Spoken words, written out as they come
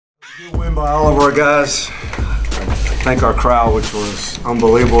Good win by all of our guys. Thank our crowd, which was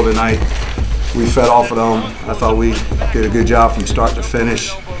unbelievable tonight. We fed off of them. I thought we did a good job from start to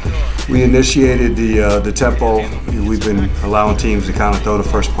finish. We initiated the tempo. We've been allowing teams to kind of throw the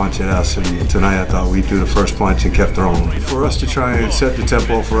first punch at us, and tonight I thought we threw the first punch and kept throwing. For us to try and set the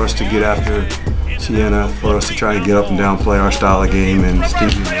tempo, for us to get after Siena, for us to try and get up and down, play our style of game, and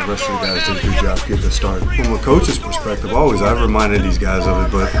Stevie and the rest of the guys did a good job getting the start. From a coach's perspective, always I've reminded these guys of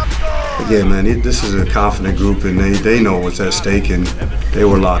it, but again, man, this is a confident group, and they know what's at stake, and they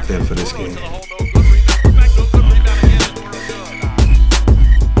were locked in for this game.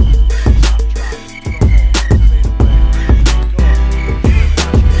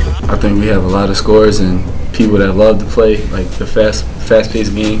 I think we have a lot of scorers and people that love to play like the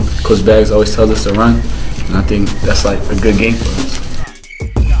fast-paced game. Coach Baggs always tells us to run, and I think that's like a good game for us.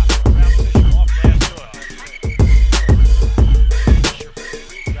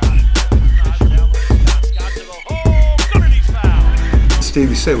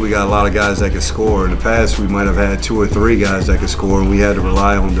 Stevie said we got a lot of guys that can score. In the past, we might have had 2 or 3 guys that could score, and we had to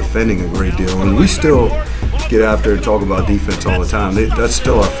rely on defending a great deal. And we still get after and talk about defense all the time. That's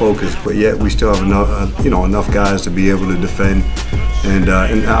still our focus, but yet we still have enough, enough guys to be able to defend and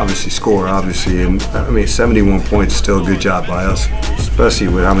obviously score. Obviously, and I mean, 71 points is still a good job by us, especially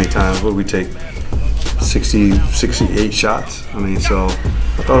with how many times we take 68 shots. I mean, so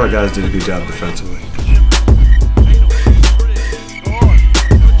I thought our guys did a good job defensively.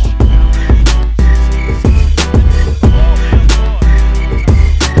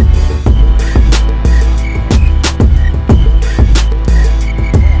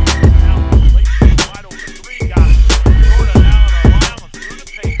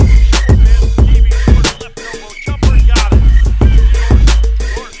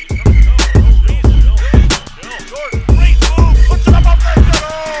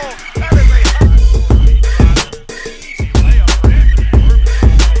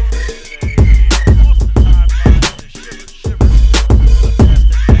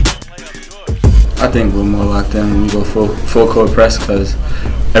 I think we're more locked in when we go full court press because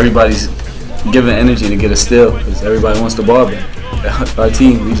everybody's giving energy to get a steal because everybody wants the ball back. Our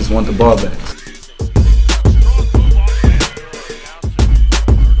team, we just want the ball back.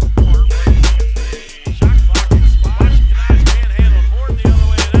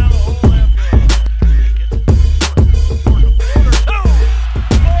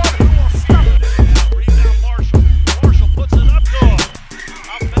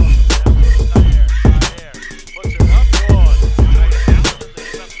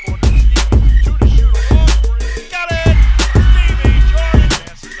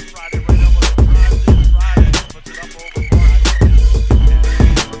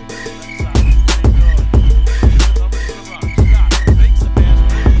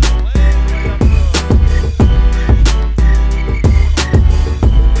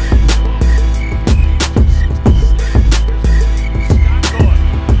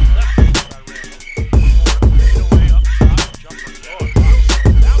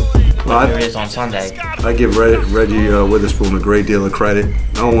 On Sunday. I give Reggie Witherspoon a great deal of credit.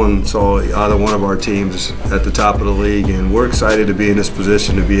 No one saw either one of our teams at the top of the league, and we're excited to be in this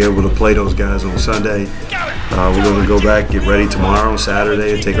position to be able to play those guys on Sunday. We're going to go back, get ready tomorrow,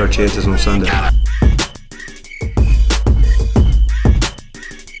 Saturday, and take our chances on Sunday.